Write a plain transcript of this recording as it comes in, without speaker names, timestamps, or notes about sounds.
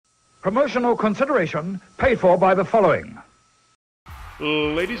Promotional consideration paid for by the following.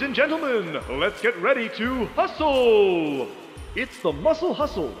 Ladies and gentlemen, let's get ready to hustle! It's the Muscle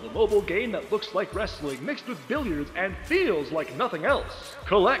Hustle, the mobile game that looks like wrestling mixed with billiards and feels like nothing else.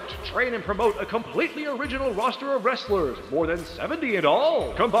 Collect, train, and promote a completely original roster of wrestlers, more than 70 in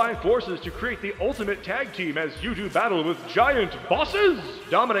all. Combine forces to create the ultimate tag team as you do battle with giant bosses.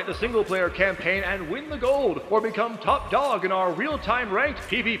 Dominate the single-player campaign and win the gold, or become top dog in our real-time ranked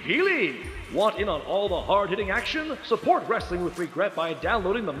PvP League. Want in on all the hard-hitting action? Support Wrestling with Regret by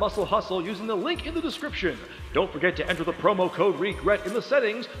downloading the Muscle Hustle using the link in the description. Don't forget to enter the promo code REGRET in the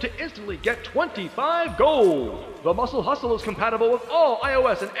settings to instantly get 25 gold. The Muscle Hustle is compatible with all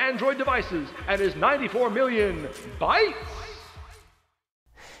iOS and Android devices and is 94 million bytes.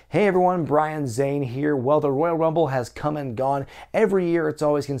 Hey everyone, Bryan Zane here. Well, the Royal Rumble has come and gone. Every year it's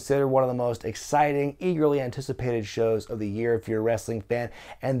always considered one of the most exciting, eagerly anticipated shows of the year if you're a wrestling fan,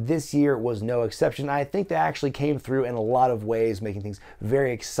 and this year was no exception. I think they actually came through in a lot of ways, making things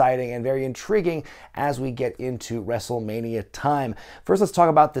very exciting and very intriguing as we get into WrestleMania time. First, let's talk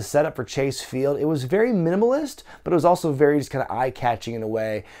about the setup for Chase Field. It was very minimalist, but it was also very just kind of eye-catching in a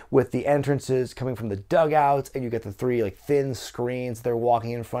way, with the entrances coming from the dugouts, and you get the three thin screens they're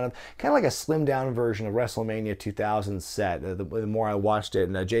walking in front of, kind of like a slimmed down version of WrestleMania 2000 set. The more I watched it,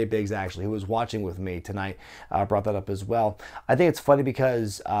 and Jay Biggs actually, who was watching with me tonight, brought that up as well. I think it's funny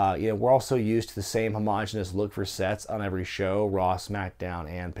because we're also used to the same homogenous look for sets on every show, Raw, SmackDown,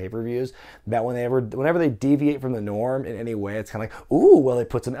 and pay-per-views, that whenever they deviate from the norm in any way, it's kind of like, ooh, well, they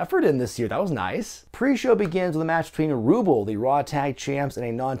put some effort in this year. That was nice. Pre-show begins with a match between Roode, the Raw Tag Champs, in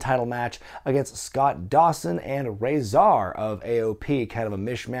a non-title match against Scott Dawson and Rezar of AOP, kind of a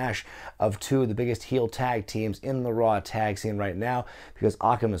mishmash of two of the biggest heel tag teams in the Raw tag scene right now, because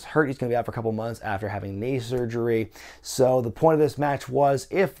Akira is hurt. He's going to be out for a couple months after having knee surgery. So the point of this match was,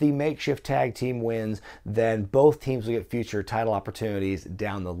 if the makeshift tag team wins, then both teams will get future title opportunities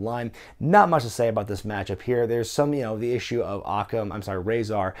down the line. Not much to say about this matchup here. There's some, the issue of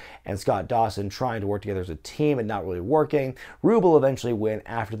Rezar and Scott Dawson trying to work together as a team and not really working. Roode will eventually win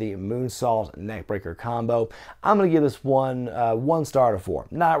after the moonsault neckbreaker combo. I'm going to give this one 1 star out of 4.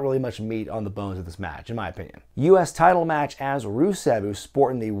 Not really much meat on the bones of this match, in my opinion. U.S. title match, as Rusev, who's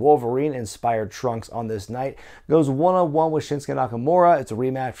sporting the Wolverine-inspired trunks on this night, goes one-on-one with Shinsuke Nakamura. It's a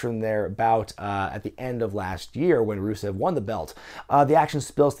rematch from their bout at the end of last year when Rusev won the belt. The action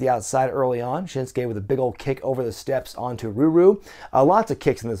spills to the outside early on. Shinsuke with a big old kick over the steps onto Roode. Lots of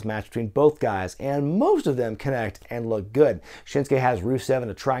kicks in this match between both guys, and most of them connect and look good. Shinsuke has Rusev in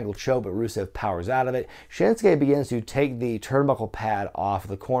a triangle choke, but Rusev powers out of it. Shinsuke begins to take the turnbuckle pad off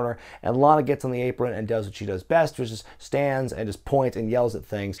the corner, and Lana gets on the apron and does what she does best, which is stands and just points and yells at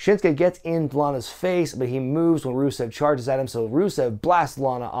things. Shinsuke gets in Lana's face, but he moves when Rusev charges at him, so Rusev blasts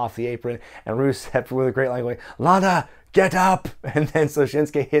Lana off the apron, and Rusev, with a great line, going, "Lana, get up!" And then so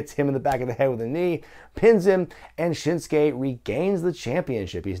Shinsuke hits him in the back of the head with a knee, pins him, and Shinsuke regains the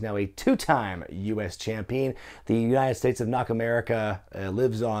championship. He's now a 2-time U.S. champion. The United States of Knock America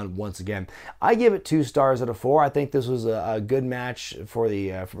lives on once again. I give it 2 stars out of 4. I think this was a good match for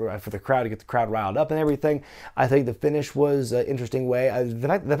the crowd, to get the crowd riled up and everything. I think the finish was an interesting way. The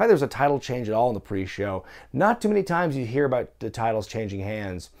fact there's a title change at all in the pre-show. Not too many times you hear about the titles changing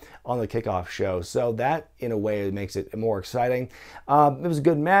hands on the kickoff show, so that in a way makes it more exciting. It was a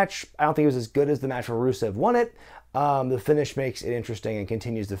good match. I don't think it was as good as the match where Rusev won it. The finish makes it interesting and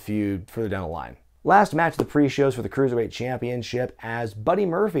continues the feud further down the line. Last match of the pre-shows for the Cruiserweight Championship, as Buddy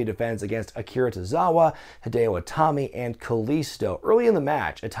Murphy defends against Akira Tozawa, Hideo Itami, and Kalisto. Early in the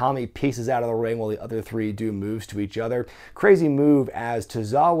match, Itami pieces out of the ring while the other three do moves to each other. Crazy move as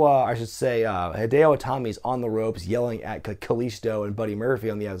Hideo Itami's on the ropes yelling at Kalisto and Buddy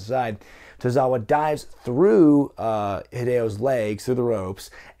Murphy on the outside. Tozawa dives through Hideo's legs, through the ropes,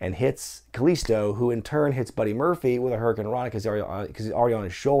 and hits Kalisto, who in turn hits Buddy Murphy with a Hurricane Rana because he's already on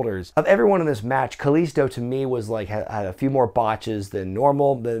his shoulders. Of everyone in this match, Kalisto to me was had a few more botches than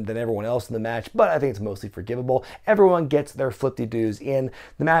normal, than everyone else in the match, but I think it's mostly forgivable. Everyone gets their flip-de-doos in.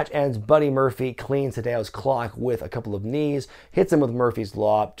 The match ends. Buddy Murphy cleans Hideo's clock with a couple of knees, hits him with Murphy's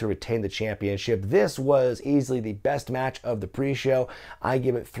Law to retain the championship. This was easily the best match of the pre-show. I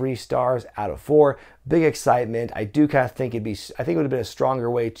give it 3 stars out of 4. Big excitement. I do kind of think I think it would have been a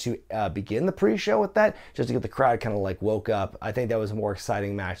stronger way to begin the pre-show with that, just to get the crowd kind of like woke up. I think that was a more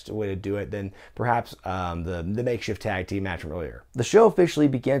exciting way to do it than perhaps the makeshift tag team match from earlier. The show officially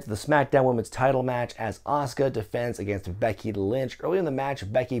begins with the SmackDown Women's title match as Asuka defends against Becky Lynch. Early in the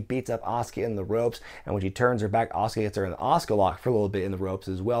match, Becky beats up Asuka in the ropes, and when she turns her back, Asuka gets her in the Asuka lock for a little bit in the ropes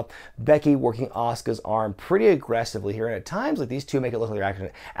as well. Becky working Asuka's arm pretty aggressively here, and at times like these two make it look like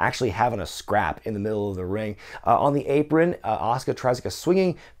they're actually having a scrap in the middle of the ring. On the apron, Asuka tries like a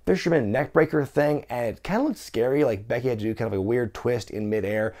swinging fisherman neckbreaker thing, and it kind of looked scary, like Becky had to do kind of a weird twist in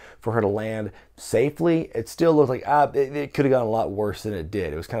midair for her to land safely. It still looked like it could have gone a lot worse than it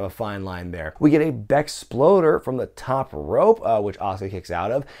did. It was kind of a fine line there. We get a Bexploder from the top rope, which Asuka kicks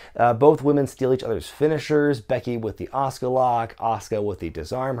out of. Both women steal each other's finishers. Becky with the Asuka lock, Asuka with the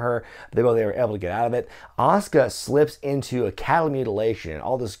disarm her. They were able to get out of it. Asuka slips into a cattle mutilation,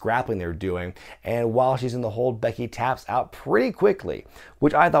 all this grappling they're doing, and while she's in the hold, Becky taps out pretty quickly,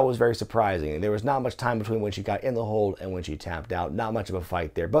 which I thought was very surprising. There was not much time between when she got in the hold and when she tapped out. Not much of a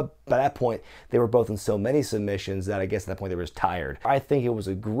fight there. But by that point, they were both in so many submissions that I guess at that point they were just tired. I think it was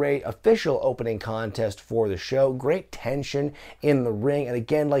a great official opening contest for the show. Great tension in the ring. And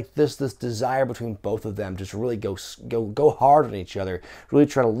again, like this desire between both of them just really go hard on each other. Really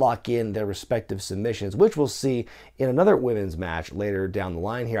try to lock in their respective submissions, which we'll see in another women's match later down the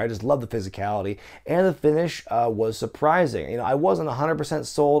line here. I just love the physicality. And the finish was surprising. You know, I wasn't 100%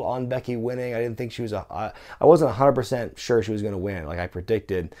 sold on Becky winning. I didn't think she was I wasn't 100% sure she was going to win like I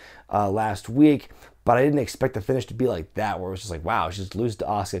predicted last week, but I didn't expect the finish to be like that, where it was just like, wow, she just loses to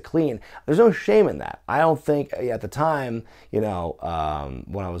Asuka clean. There's no shame in that. I don't think at the time, you know,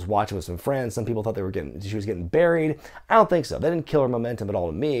 when I was watching with some friends, some people thought she was getting buried. I don't think so. That didn't kill her momentum at all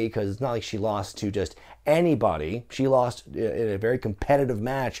to me, because it's not like she lost to just anybody. She lost in a very competitive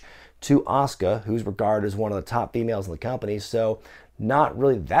match to Asuka, who's regarded as one of the top females in the company, so not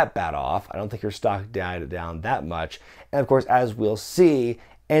really that bad off. I don't think her stock died down that much. And of course, as we'll see,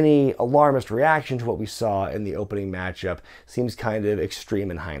 any alarmist reaction to what we saw in the opening matchup seems kind of extreme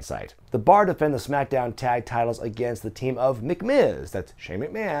in hindsight. The Bar defend the SmackDown tag titles against the team of McMiz. That's Shane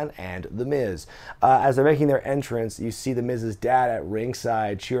McMahon and The Miz. As they're making their entrance, you see The Miz's dad at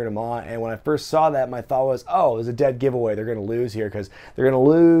ringside cheering him on. And when I first saw that, my thought was, oh, there's a dead giveaway. They're going to lose here, because they're going to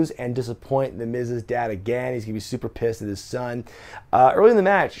lose and disappoint The Miz's dad again. He's going to be super pissed at his son. Early in the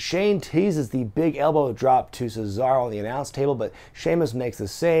match, Shane teases the big elbow drop to Cesaro on the announce table, but Sheamus makes the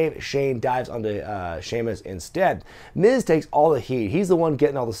save. Shane dives onto Sheamus instead. Miz takes all the heat. He's the one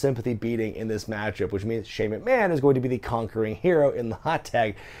getting all the sympathy beating in this matchup, which means Shane McMahon is going to be the conquering hero in the hot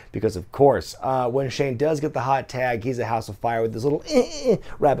tag, because of course, when Shane does get the hot tag, he's a house of fire with this little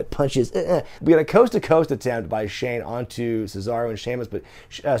rabbit punches. We got a coast-to-coast attempt by Shane onto Cesaro and Sheamus, but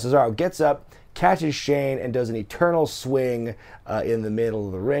Cesaro gets up, catches Shane, and does an eternal swing in the middle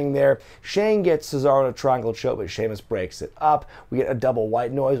of the ring there. Shane gets Cesaro in a triangle choke, but Sheamus breaks it up. We get a double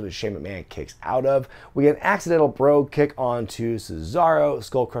white noise, which Shane McMahon kicks out of. We get an accidental brogue kick onto Cesaro,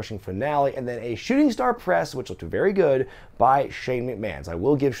 skull-crushing finale, and then a shooting star press, which looked very good by Shane McMahon. So I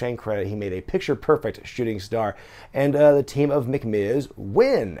will give Shane credit. He made a picture-perfect shooting star. And the team of McMiz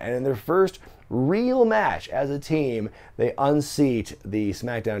win. And in their first real match as a team, they unseat the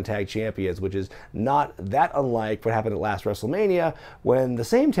SmackDown Tag Champions, which is not that unlike what happened at last WrestleMania when the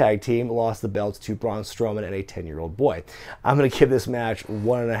same tag team lost the belts to Braun Strowman and a 10-year-old boy. I'm going to give this match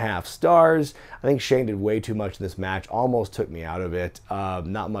 1.5 stars. I think Shane did way too much in this match, almost took me out of it.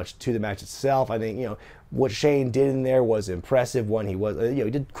 Not much to the match itself. I think, you know, what Shane did in there was impressive. He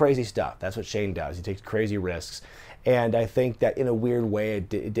did crazy stuff. That's what Shane does. He takes crazy risks. And I think that in a weird way,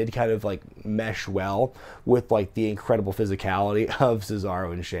 it did kind of like mesh well with like the incredible physicality of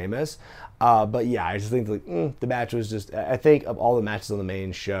Cesaro and Sheamus. But yeah, I just think like, the match was just, I think of all the matches on the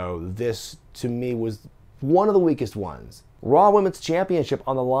main show, this to me was one of the weakest ones. Raw Women's Championship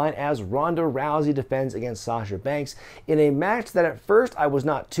on the line as Ronda Rousey defends against Sasha Banks in a match that at first I was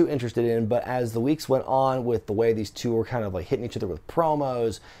not too interested in, but as the weeks went on with the way these two were kind of like hitting each other with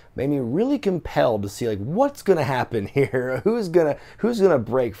promos, made me really compelled to see like what's gonna happen here, who's gonna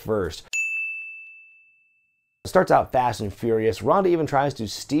break first. Starts out fast and furious. Ronda even tries to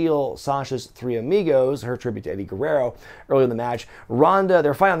steal Sasha's Three Amigos, her tribute to Eddie Guerrero, early in the match.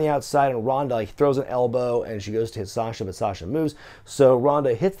 They're fighting on the outside, and Ronda like throws an elbow, and she goes to hit Sasha, but Sasha moves. So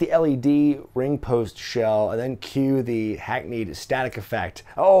Ronda hits the LED ring post shell, and then cue the hackneyed static effect.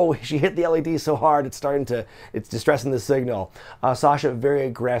 Oh, she hit the LED so hard, it's distressing the signal. Sasha very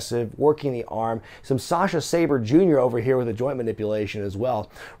aggressive, working the arm. Some Sasha Sabre Jr. over here with a joint manipulation as well.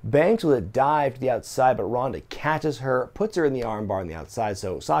 Banks with a dive to the outside, but Ronda catches her, puts her in the armbar on the outside.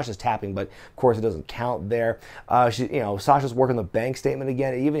 So Sasha's tapping, but of course it doesn't count there. Sasha's working the bank statement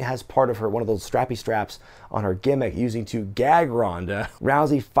again. It even has part of her, one of those strappy straps on her gimmick, using to gag Ronda.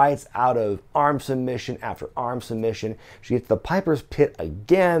 Rousey fights out of arm submission after arm submission. She gets the Piper's Pit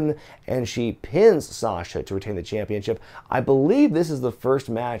again, and she pins Sasha to retain the championship. I believe this is the first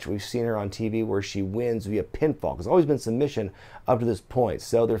match we've seen her on TV where she wins via pinfall, because it's always been submission up to this point.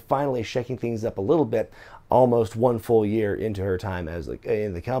 So they're finally shaking things up a little bit, almost 1 full year into her time as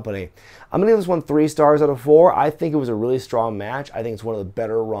in the company. I'm going to give this one 3 stars out of 4. I think it was a really strong match. I think it's one of the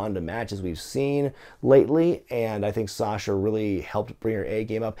better Ronda matches we've seen lately, and I think Sasha really helped bring her A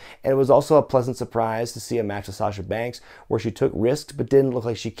game up. And it was also a pleasant surprise to see a match with Sasha Banks where she took risks but didn't look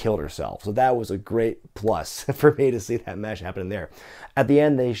like she killed herself. So that was a great plus for me to see that match happen there. At the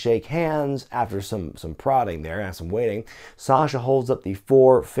end, they shake hands after some prodding there and some waiting. Sasha holds up the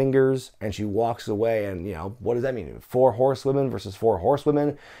 4 fingers and she walks away, and what does that mean? 4 horsewomen versus 4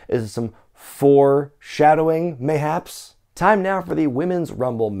 horsewomen? Is it some foreshadowing, mayhaps? Time now for the Women's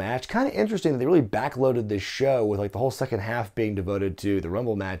Rumble match. Kind of interesting that they really backloaded this show with like the whole second half being devoted to the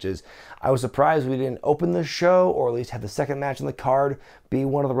Rumble matches. I was surprised we didn't open the show, or at least have the second match on the card be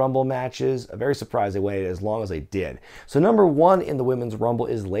one of the Rumble matches. I'm very surprised they waited as long as they did. So number 1 in the Women's Rumble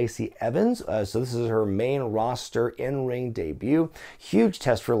is Lacey Evans. So this is her main roster in-ring debut. Huge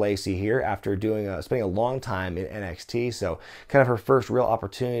test for Lacey here after spending a long time in NXT. So kind of her first real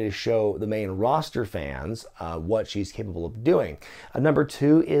opportunity to show the main roster fans what she's capable of doing. Number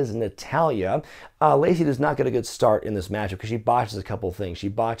 2 is Natalya. Lacey does not get a good start in this matchup because she botches a couple things. She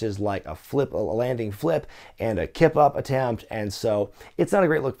botches like a landing flip and a kip up attempt, and so it's not a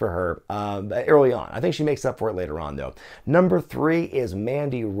great look for her early on. I think she makes up for it later on though. Number 3 is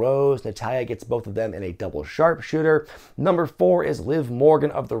Mandy Rose. Natalya gets both of them in a double sharpshooter. Number 4 is Liv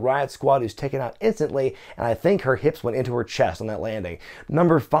Morgan of the Riot Squad, who's taken out instantly, and I think her hips went into her chest on that landing.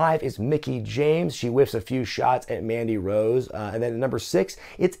 Number 5 is Mickie James. She whiffs a few shots at Mandy Rose. And then number 6,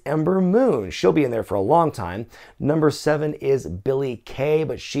 it's Ember Moon. She'll be in there for a long time. Number 7 is Billie Kay,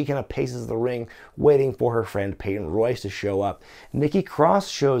 but she kind of paces the ring waiting for her friend Peyton Royce to show up. Nikki Cross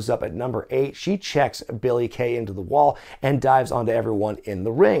shows up at number 8. She checks Billie Kay into the wall and dives onto everyone in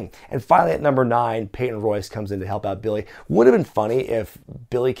the ring. And finally at number 9, Peyton Royce comes in to help out Billie. Would have been funny if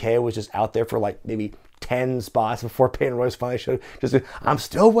Billie Kay was just out there for like maybe 10 spots before Peyton Royce finally showed. I'm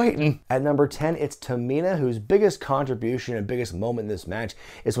still waiting. At number 10, it's Tamina, whose biggest contribution and biggest moment in this match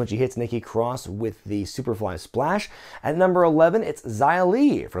is when she hits Nikki Cross with the Superfly Splash. At number 11, it's Xia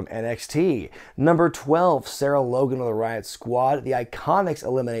Li from NXT. Number 12, Sarah Logan of the Riot Squad. The Iconics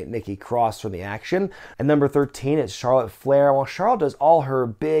eliminate Nikki Cross from the action. At number 13, it's Charlotte Flair. While Charlotte does all her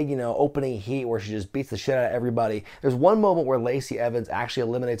big, opening heat where she just beats the shit out of everybody, there's one moment where Lacey Evans actually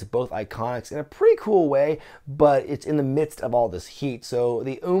eliminates both Iconics in a pretty cool way, but it's in the midst of all this heat. So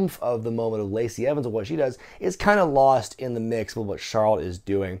the oomph of the moment of Lacey Evans and what she does is kind of lost in the mix with what Charlotte is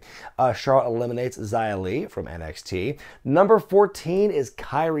doing. Charlotte eliminates Xia Li from NXT. Number 14 is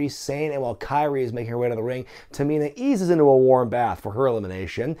Kairi Sane, and while Kairi is making her way to the ring, Tamina eases into a warm bath for her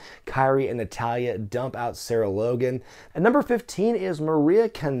elimination. Kairi and Natalya dump out Sarah Logan. And number 15 is Maria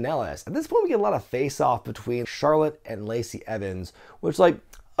Kanellis. At this point, we get a lot of face-off between Charlotte and Lacey Evans, which,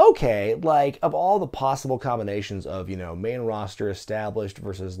 okay, of all the possible combinations of, main roster established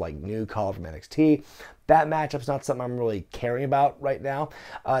versus new call from NXT, that matchup's not something I'm really caring about right now.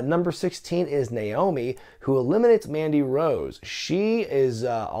 Number 16 is Naomi, who eliminates Mandy Rose. She is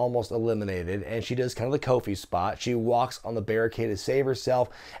almost eliminated, and she does kind of the Kofi spot. She walks on the barricade to save herself,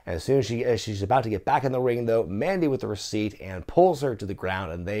 and as soon as she's about to get back in the ring, though, Mandy with the receipt and pulls her to the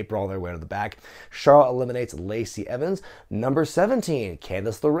ground, and they brawl their way to the back. Charlotte eliminates Lacey Evans. Number 17,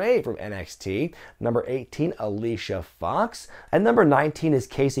 Candice LeRae from NXT. Number 18, Alicia Fox. And number 19 is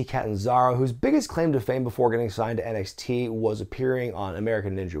Kacy Catanzaro, whose biggest claim to fame before getting signed to NXT was appearing on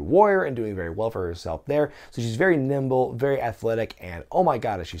American Ninja Warrior and doing very well for herself there. So she's very nimble, very athletic, and oh my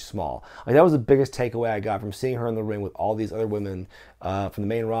god, is she small. That was the biggest takeaway I got from seeing her in the ring with all these other women from the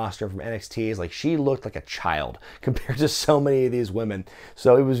main roster, from NXT, is she looked like a child compared to so many of these women.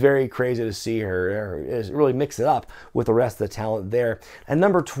 So it was very crazy to see her really mix it up with the rest of the talent there. And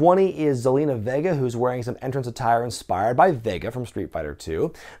number 20 is Zelina Vega, who's wearing some entrance attire inspired by Vega from Street Fighter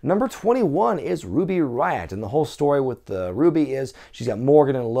 2. Number 21 is Ruby Riott, and the whole story with Ruby is she's got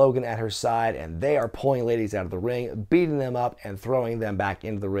Morgan and Logan at her side, and they are pulling ladies out of the ring, beating them up, and throwing them back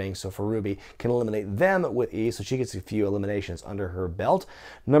into the ring. So for Ruby, can eliminate them with ease, so she gets a few eliminations under her belt.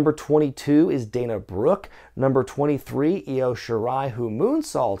 Number 22 is Dana Brooke. Number 23, Io Shirai, who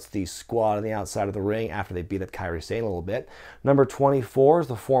moonsaults the squad on the outside of the ring after they beat up Kairi Sane a little bit. Number 24 is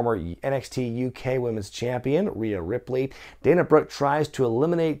the former NXT UK Women's Champion, Rhea Ripley. Dana Brooke tries to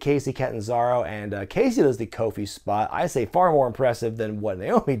eliminate Kacy Catanzaro, and Kacy does the Kofi spot. I say far more impressive than what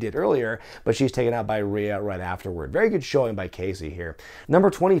Naomi did earlier, but she's taken out by Rhea right afterward. Very good showing by Kacy here. Number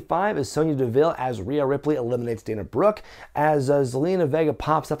 25 is Sonya Deville as Rhea Ripley eliminates Dana Brooke, as Zelina Vega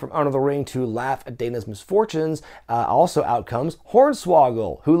pops up from under the ring to laugh at Dana's misfortunes. Also out comes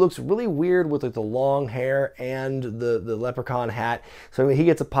Hornswoggle, who looks really weird with like the long hair and the leprechaun hat. So he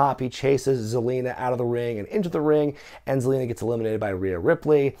gets a pop, he chases Zelina out of the ring and into the ring, and Zelina gets eliminated by Rhea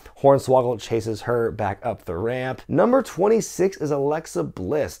Ripley. Hornswoggle chases her back up the ramp. Number 26 is Alexa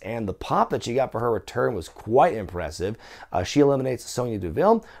Bliss, and the pop that she got for her return was quite impressive. She eliminates Sonya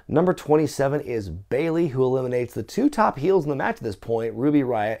Deville. Number 27 is Bayley, who eliminates the two top heels in the match at this point, Ruby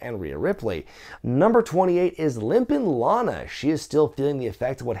Riott and Rhea Ripley. Number 28 is Limpin' Lana. She is still feeling the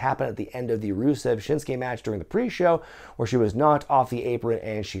effect of what happened at the end of the Rusev-Shinsuke match during the pre-show, where she was knocked off the apron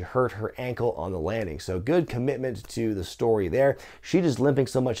and she hurt her ankle on the landing. So good commitment to the story there. She's just limping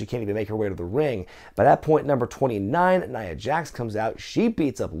so much she can't even make her way to the ring. By that point, number 29, Nia Jax comes out. She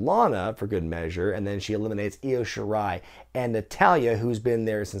beats up Lana for good measure, and then she eliminates Io Shirai and Natalya, who's been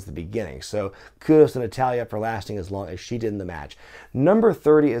there since the beginning. So kudos to Natalya for lasting as long as she did in the match. Number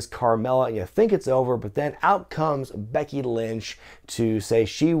 30 is Carmella, and you think it's over, but then out comes Becky Lynch to say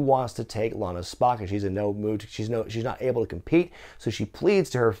she wants to take Lana's spot because she's in no mood. She's not able to compete. So she pleads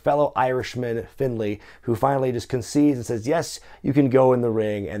to her fellow Irishman, Finlay, who finally just concedes and says, yes, you can go in the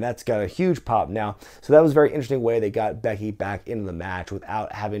ring, and that's got a huge pop now. So that was a very interesting way they got Becky back into the match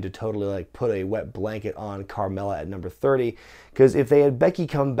without having to totally like put a wet blanket on Carmella at number 30. Because if they had Becky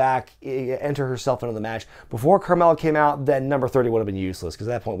come back, enter herself into the match before Carmella came out, then number 30 would have been useless, because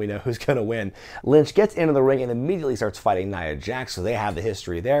at that point we know who's going to win. Lynch gets into the ring and immediately starts fighting Nia Jax, so they have the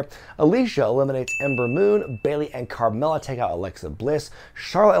history there. Alicia eliminates Ember Moon. Bayley and Carmella take out Alexa Bliss.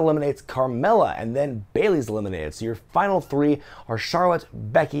 Charlotte eliminates Carmella, and then Bayley's eliminated. So your final three are Charlotte,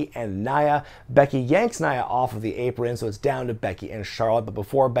 Becky, and Nia. Becky yanks Nia off of the apron, so it's down to Becky and Charlotte. But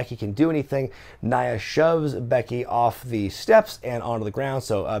before Becky can do anything, Nia shoves Becky off the steps and onto the ground,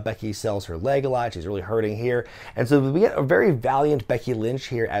 so Becky sells her leg a lot. She's really hurting here, and so we get a very valiant Becky Lynch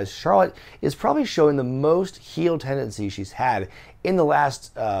here, as Charlotte is probably showing the most heel tendency she's had in the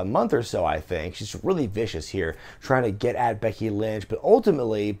last month or so, I think. She's really vicious here, trying to get at Becky Lynch, but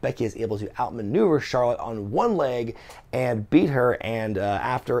ultimately Becky is able to outmaneuver Charlotte on one leg and beat her, and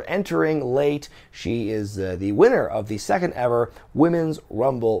after entering late, she is the winner of the second ever Women's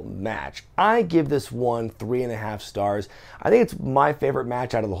Rumble match. I give this one 3.5 stars. I think it's my favorite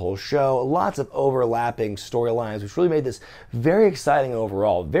match out of the whole show. Lots of overlapping storylines, which really made this very exciting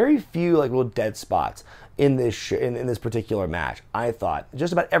overall. Very few like real dead spots in this in this particular match. I thought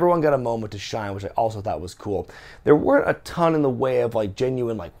just about everyone got a moment to shine, which I also thought was cool. There weren't a ton in the way of like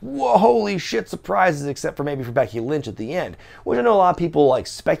genuine like whoa, holy shit surprises, except for maybe for Becky Lynch at the end, which I know a lot of people like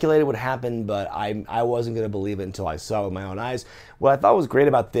speculated would happen, but I wasn't going to believe it until I saw it with my own eyes. What I thought was great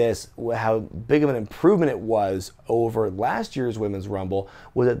about this, how big of an improvement it was over last year's Women's Rumble,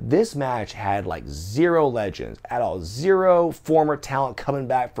 was that this match had like zero legends at all, zero former talent coming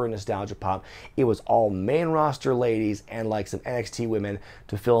back for a nostalgia pop. It was all main roster ladies and like some NXT women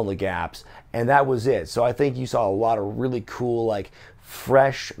to fill in the gaps, and that was it. So I think you saw a lot of really cool like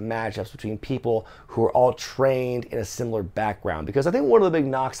fresh matchups between people who are all trained in a similar background. Because I think one of the big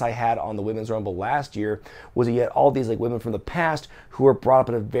knocks I had on the Women's Rumble last year was you had all these like women from the past who were brought up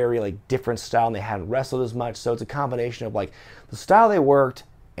in a very like different style and they hadn't wrestled as much. So it's a combination of like the style they worked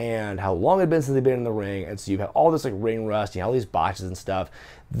and how long it had been since they've been in the ring, and so you have all this like ring rust, you have all these botches and stuff.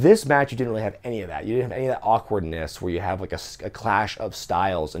 This match, you didn't really have any of that. You didn't have any of that awkwardness where you have like a clash of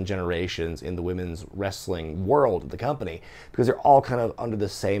styles and generations in the women's wrestling world of the company, because they're all kind of under the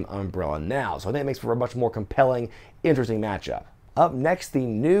same umbrella now. So I think it makes for a much more compelling, interesting matchup. Up next, the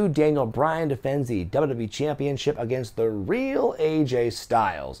new Daniel Bryan defends the WWE Championship against the real AJ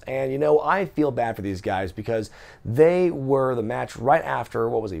Styles. And, you know, I feel bad for these guys because they were the match right after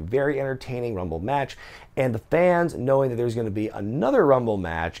what was a very entertaining Rumble match. And the fans, knowing that there's going to be another Rumble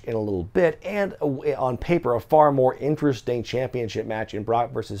match in a little bit, and on paper, a far more interesting championship match in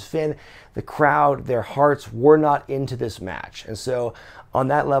Brock versus Finn, the crowd, their hearts were not into this match. And so on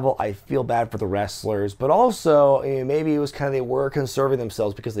that level, I feel bad for the wrestlers, but also maybe it was kind of they were conserving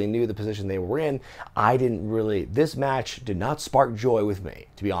themselves because they knew the position they were in. This match did not spark joy with me,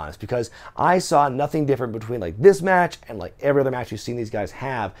 to be honest, because I saw nothing different between like this match and like every other match you've seen these guys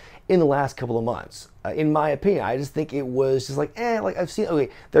have in the last couple of months. in my opinion. I just think it was just like, like I've seen,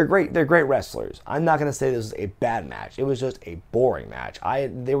 okay, they're great wrestlers. I'm not going to say this was a bad match. It was just a boring match.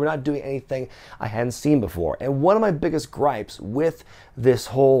 They were not doing anything I hadn't seen before. And one of my biggest gripes with this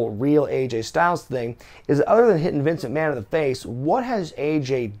whole real AJ Styles thing is that other than hitting Vince McMahon in the face, what has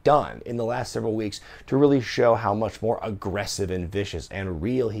AJ done in the last several weeks to really show how much more aggressive and vicious and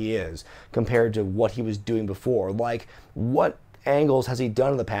real he is compared to what he was doing before? Like, what angles has he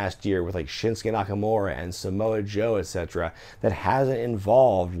done in the past year with like Shinsuke Nakamura and Samoa Joe, etc., that hasn't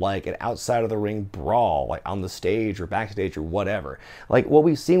involved like an outside of the ring brawl, like on the stage or backstage or whatever? Like what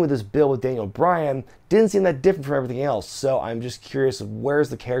we've seen with this build with Daniel Bryan didn't seem that different from everything else. So I'm just curious of where's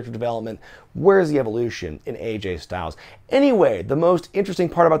the character development, where's the evolution in AJ Styles. Anyway, the most interesting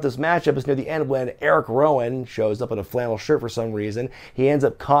part about this matchup is near the end when Eric Rowan shows up in a flannel shirt for some reason. He ends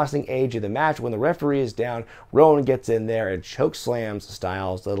up costing AJ the match. When the referee is down, Rowan gets in there and choke slams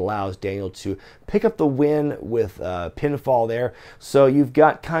Styles that allows Daniel to pick up the win with pinfall there. So you've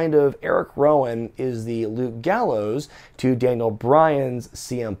got kind of Eric Rowan is the Luke Gallows to Daniel Bryan's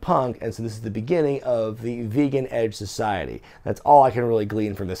CM Punk, and so this is the beginning of the Vegan Edge Society. That's all I can really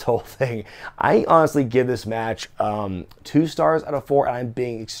glean from this whole thing. I honestly give this match 2 stars out of 4, and I'm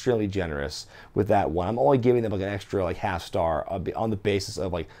being extremely generous with that one. I'm only giving them like an extra like half star on the basis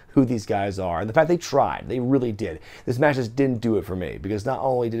of like who these guys are and the fact they tried. They really did. This match just didn't do it for me because not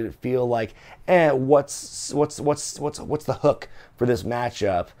only did it feel like, what's the hook for this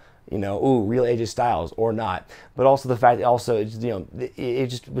matchup? You know, ooh, real AJ Styles or not, but also the fact that also, it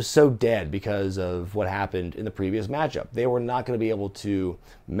just was so dead because of what happened in the previous matchup. They were not going to be able to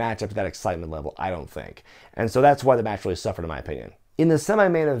match up to that excitement level, I don't think. And so that's why the match really suffered, in my opinion. In the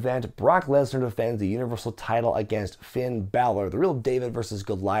semi-main event, Brock Lesnar defends the Universal title against Finn Balor, the real David versus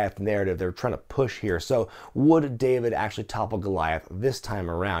Goliath narrative they're trying to push here. So would David actually topple Goliath this time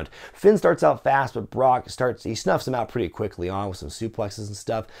around? Finn starts out fast, but Brock he snuffs him out pretty quickly on with some suplexes and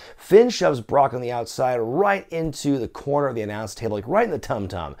stuff. Finn shoves Brock on the outside right into the corner of the announce table, like right in the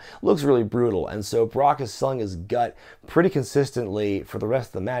tum-tum. Looks really brutal, and so Brock is selling his gut pretty consistently for the rest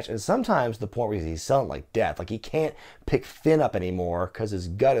of the match, and sometimes to the point where he's selling like death. Like he can't pick Finn up anymore because his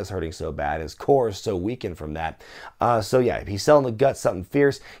gut is hurting so bad. His core is so weakened from that. So yeah, he's selling the gut something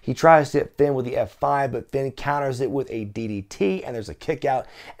fierce. He tries to hit Finn with the F5, but Finn counters it with a DDT, and there's a kick out.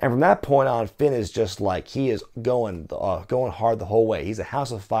 And from that point on, Finn is just like, he is going hard the whole way. He's a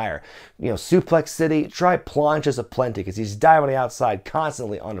house of fire. You know, Suplex City, try planches aplenty because he's diving on the outside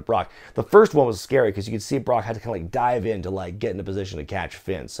constantly onto Brock. The first one was scary because you could see Brock had to kind of like dive in to like get in a position to catch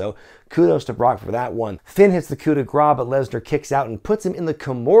Finn. So kudos to Brock for that one. Finn hits the coup de grace, but Lesnar kicks out and puts him in the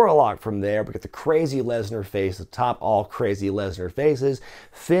Kimura lock from there. We get the crazy Lesnar face, the top all crazy Lesnar faces.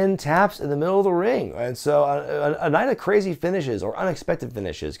 Finn taps in the middle of the ring. And so a night of crazy finishes or unexpected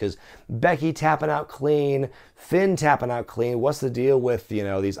finishes because Becky tapping out clean, Finn tapping out clean. What's the deal with, you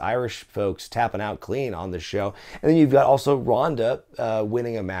know, these Irish folks tapping out clean on the show? And then you've got also Ronda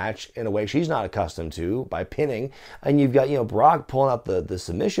winning a match in a way she's not accustomed to by pinning. And you've got, you know, Brock pulling out the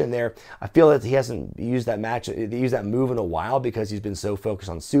submission there. I feel that he hasn't used that move in a while because he's been so focused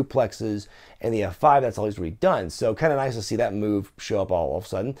on suplexes and the F5. That's all he's really done. So kind of nice to see that move show up all of a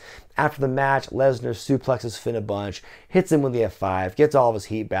sudden. After the match, Lesnar suplexes Finn a bunch, hits him with the F5, gets all of his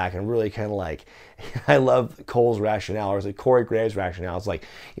heat back, and really kind of like, I love Cole's rationale, or is it Corey Graves' rationale? It's like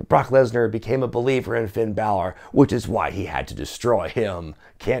Brock Lesnar became a believer in Finn Balor, which is why he had to destroy him.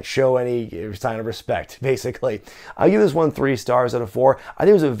 Can't show any sign of respect, basically. I give this one 3 stars out of 4. I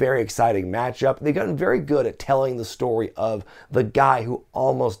think it was a very exciting matchup. They've gotten very good at telling the story of the guy who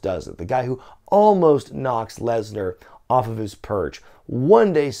almost does it, the guy who almost knocks Lesnar off of his perch.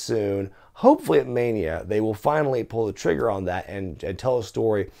 One day soon, hopefully at Mania, they will finally pull the trigger on that and tell a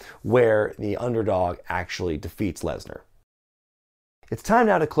story where the underdog actually defeats Lesnar. It's time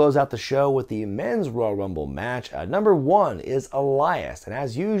now to close out the show with the men's Royal Rumble match. Number 1 is Elias, and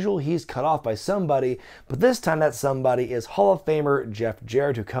as usual, he's cut off by somebody, but this time that somebody is Hall of Famer Jeff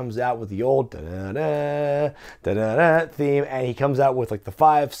Jarrett, who comes out with the old da-da-da, da-da-da theme, and he comes out with like the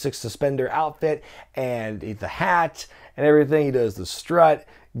 5-6 suspender outfit and the hat and everything. He does the strut.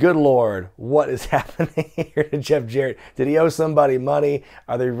 Good Lord, what is happening here to Jeff Jarrett? Did he owe somebody money?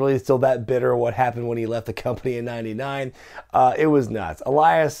 Are they really still that bitter what happened when he left the company in '99? It was nuts.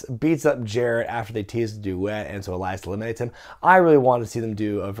 Elias beats up Jarrett after they teased a duet, and so Elias eliminates him. I really wanted to see them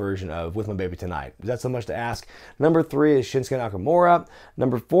do a version of With My Baby Tonight. Is that so much to ask? Number 3 is Shinsuke Nakamura.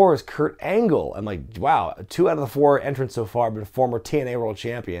 Number 4 is Kurt Angle. I'm like, wow, 2 out of the 4 entrants so far have been former TNA World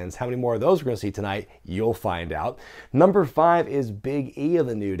Champions. How many more of those we're going to see tonight? You'll find out. Number 5 is Big E of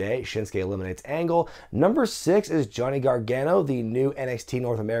the New Day. Shinsuke eliminates Angle. Number 6 is Johnny Gargano, the new NXT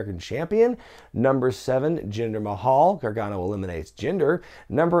North American Champion. Number 7, Jinder Mahal. Gargano eliminates Jinder.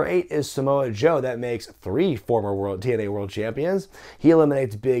 Number 8 is Samoa Joe. That makes 3 former TNA World Champions. He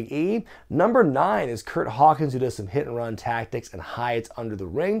eliminates Big E. Number 9 is Kurt Hawkins, who does some hit-and-run tactics and hides under the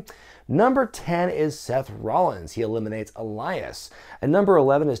ring. Number 10 is Seth Rollins. He eliminates Elias. And number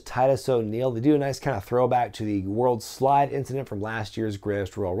 11 is Titus O'Neil. They do a nice kind of throwback to the World Slide incident from last year's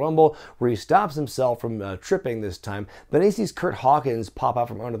Greatest Royal Rumble, where he stops himself from tripping this time. Then he sees Kurt Hawkins pop out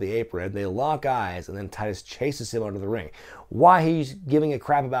from under the apron. They lock eyes, and then Titus chases him under the ring. Why he's giving a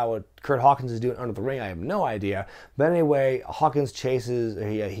crap about what Kurt Hawkins is doing under the ring, I have no idea. But anyway, Hawkins chases,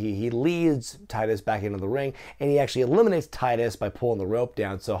 he leads Titus back into the ring, and he actually eliminates Titus by pulling the rope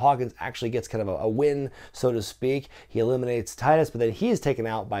down. So Hawkins actually gets kind of a win, so to speak. He eliminates Titus, but then he is taken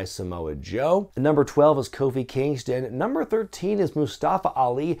out by Samoa Joe. Number 12 is Kofi Kingston. Number 13 is Mustafa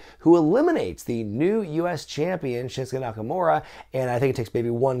Ali, who eliminates the new U.S. champion, Shinsuke Nakamura. And I think it takes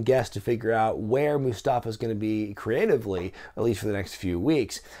maybe one guess to figure out where Mustafa is going to be creatively, at least for the next few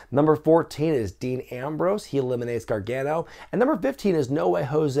weeks. Number 14 is Dean Ambrose. He eliminates Gargano. And number 15 is No Way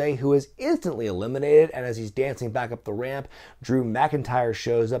Jose, who is instantly eliminated. And as he's dancing back up the ramp, Drew McIntyre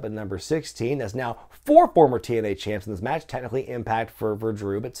shows up at number 16. That's now 4 former TNA champs in this match. Technically Impact for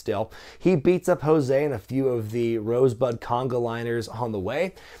Drew, but still. He beats up Jose and a few of the Rosebud conga liners on the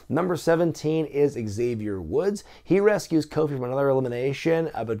way. Number 17 is Xavier Woods. He rescues Kofi from another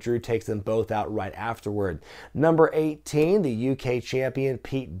elimination, but Drew takes them both out right afterward. Number 18, the UK champion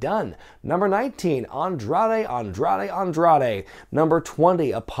Pete Dunne. Number 19, Andrade. Number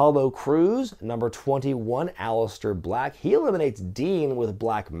 20, Apollo Crews. Number 21, Aleister Black. He eliminates Dean with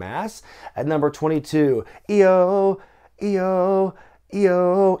Black Mass. At number 22,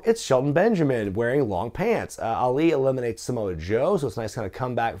 it's Shelton Benjamin wearing long pants. Ali eliminates Samoa Joe, so it's a nice kind of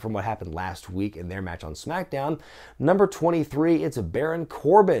comeback from what happened last week in their match on SmackDown. Number 23, it's Baron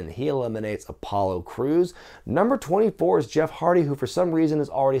Corbin. He eliminates Apollo Crews. Number 24 is Jeff Hardy, who for some reason is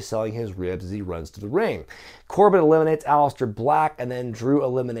already selling his ribs as he runs to the ring. Corbin eliminates Aleister Black, and then Drew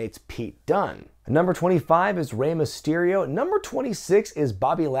eliminates Pete Dunne. Number 25 is Rey Mysterio. Number 26 is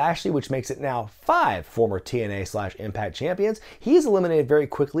Bobby Lashley, which makes it now 5 former TNA/Impact champions. He's eliminated very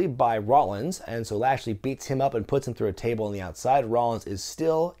quickly by Rollins, and so Lashley beats him up and puts him through a table on the outside. Rollins is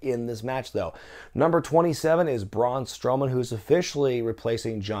still in this match, though. Number 27 is Braun Strowman, who's officially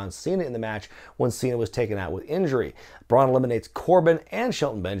replacing John Cena in the match when Cena was taken out with injury. Braun eliminates Corbin and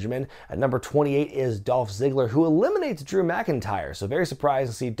Shelton Benjamin. At number 28 is Dolph Ziggler, who eliminates Drew McIntyre. So very surprised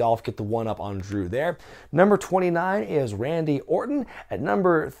to see Dolph get the one-up on Drew there. Number 29 is Randy Orton. At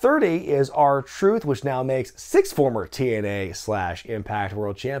number 30 is R-Truth, which now makes 6 former TNA/Impact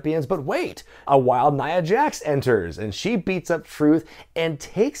World Champions. But wait, a wild Nia Jax enters, and she beats up Truth and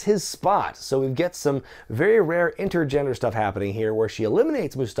takes his spot. So we get some very rare intergender stuff happening here, where she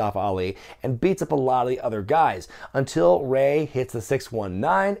eliminates Mustafa Ali and beats up a lot of the other guys, until Ray hits the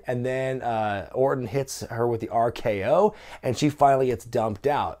 619, and then Orton hits her with the RKO, and she finally gets dumped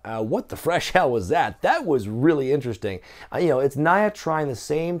out. What the fresh hell was that? That was really interesting. It's Nia trying the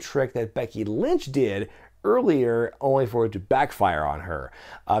same trick that Becky Lynch did earlier, only for it to backfire on her.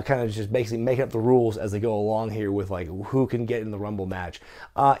 Kind of just basically making up the rules as they go along here with like who can get in the Rumble match.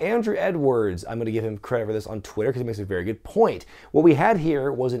 Andrew Edwards, I'm going to give him credit for this on Twitter because he makes a very good point. What we had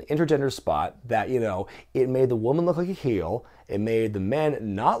here was an intergender spot that, it made the woman look like a heel. It made the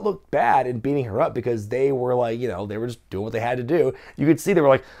men not look bad in beating her up because they were like, they were just doing what they had to do. You could see they were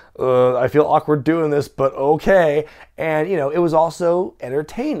like, I feel awkward doing this, but okay. And, it was also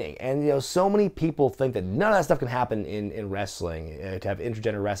entertaining. And, so many people think that none of that stuff can happen in wrestling, to have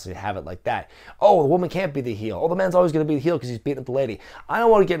intergender wrestling, to have it like that. Oh, the woman can't be the heel. Oh, the man's always going to be the heel because he's beating up the lady. I don't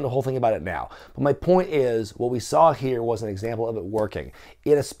want to get into the whole thing about it now. But my point is, what we saw here was an example of it working.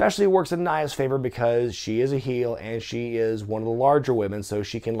 It especially works in Nia's favor because she is a heel and she is one of the larger women, so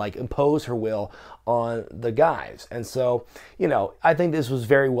she can impose her will on the guys. And so, I think this was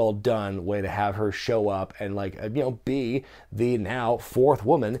very well done way to have her show up and be the now 4th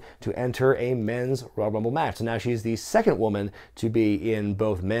woman to enter a men's Royal Rumble match. So now she's the 2nd woman to be in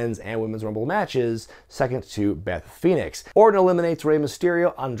both men's and women's Rumble matches, second to Beth Phoenix. Orton eliminates Rey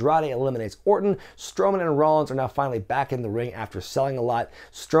Mysterio. Andrade eliminates Orton. Strowman and Rollins are now finally back in the ring after selling a lot.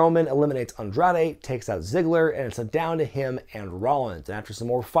 Strowman eliminates Andrade, takes out Ziggler, and it's down to him and Rollins. And after some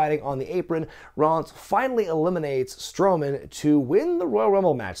more fighting on the apron, Rollins Rollins finally eliminates Strowman to win the Royal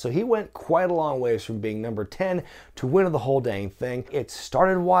Rumble match. So he went quite a long ways from being number 10 to winning the whole dang thing. It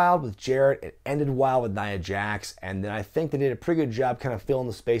started wild with Jarrett, it ended wild with Nia Jax, and then I think they did a pretty good job kind of filling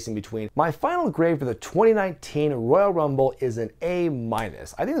the space in between. My final grade for the 2019 Royal Rumble is an A-. I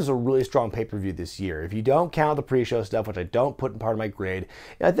think this is a really strong pay-per-view this year. If you don't count the pre-show stuff, which I don't put in part of my grade,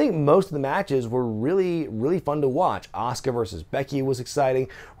 I think most of the matches were really fun to watch. Asuka versus Becky was exciting.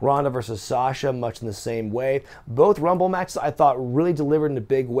 Ronda versus Sasha, much in the same way. Both Rumble matches I thought really delivered in a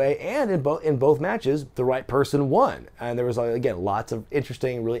big way, and in both matches, the right person won. And there was, again, lots of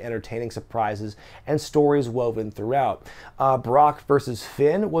interesting, really entertaining surprises and stories woven throughout. Brock versus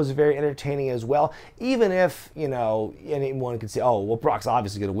Finn was very entertaining as well, even if, you know, anyone could say, oh, well, Brock's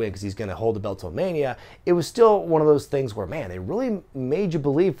obviously going to win because he's going to hold the belt till Mania. It was still one of those things where, man, they really made you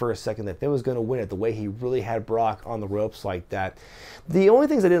believe for a second that Finn was going to win it, the way he really had Brock on the ropes like that. The only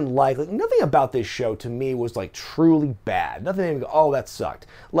things I didn't like, nothing about this show to me was like truly bad. Nothing made me go, oh, that sucked.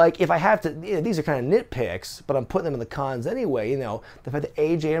 Like, if I have to, you know, these are kind of nitpicks, but I'm putting them in the cons anyway. You know, the fact that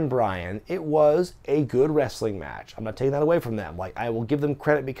AJ and Bryan, it was a good wrestling match. I'm not taking that away from them. Like, I will give them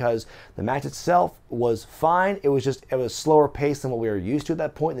credit because the match itself was fine. It was slower paced than what we were used to at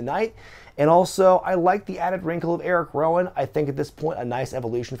that point in the night. And also, I like the added wrinkle of Eric Rowan. I think at this point, a nice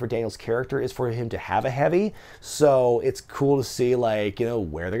evolution for Daniel's character is for him to have a heavy. So it's cool to see, like, you know,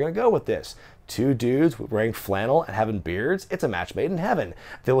 where they're going to go with this. Two dudes wearing flannel and having beards. It's a match made in heaven.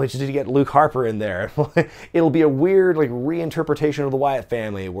 They'll just need to get Luke Harper in there. It'll be a weird, like, reinterpretation of the Wyatt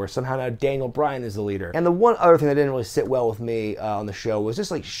family where somehow now Daniel Bryan is the leader. And the one other thing that didn't really sit well with me on the show was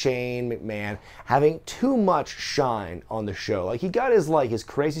just like Shane McMahon having too much shine on the show. Like, he got his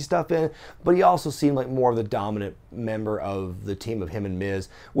crazy stuff in, but he also seemed like more of the dominant member of the team of him and Miz,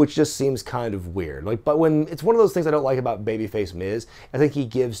 which just seems kind of weird. Like, but when it's one of those things I don't like about babyface Miz, I think he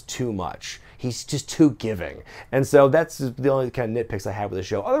gives too much. He's just too giving. And so that's the only kind of nitpicks I have with the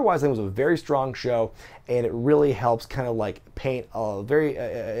show. Otherwise, I think it was a very strong show, and it really helps kind of like paint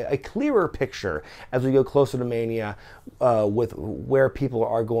a clearer picture as we go closer to Mania with where people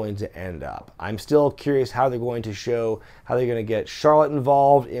are going to end up. I'm still curious how they're going to get Charlotte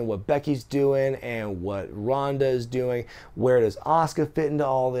involved in what Becky's doing and what Ronda is doing. Where does Asuka fit into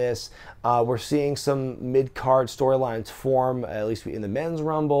all this? We're seeing some mid-card storylines form, at least in the men's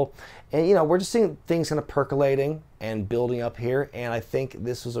Rumble. And, you know, we're just seeing things kind of percolating and building up here, and I think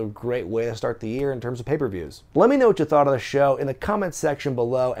this was a great way to start the year in terms of pay-per-views. Let me know what you thought of the show in the comments section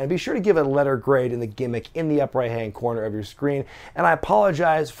below, and be sure to give it a letter grade in the gimmick in the upper right-hand corner of your screen. And I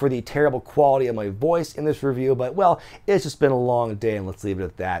apologize for the terrible quality of my voice in this review, but, well, it's just been a long day, and let's leave it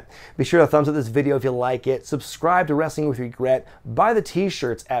at that. Be sure to thumbs up this video if you like it, subscribe to Wrestling with Regret, buy the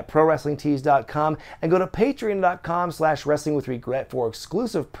t-shirts at ProWrestlingTees.com, and go to Patreon.com/WrestlingWithRegret for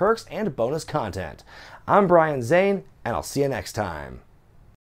exclusive perks and bonus content. I'm Brian Zane, and I'll see you next time.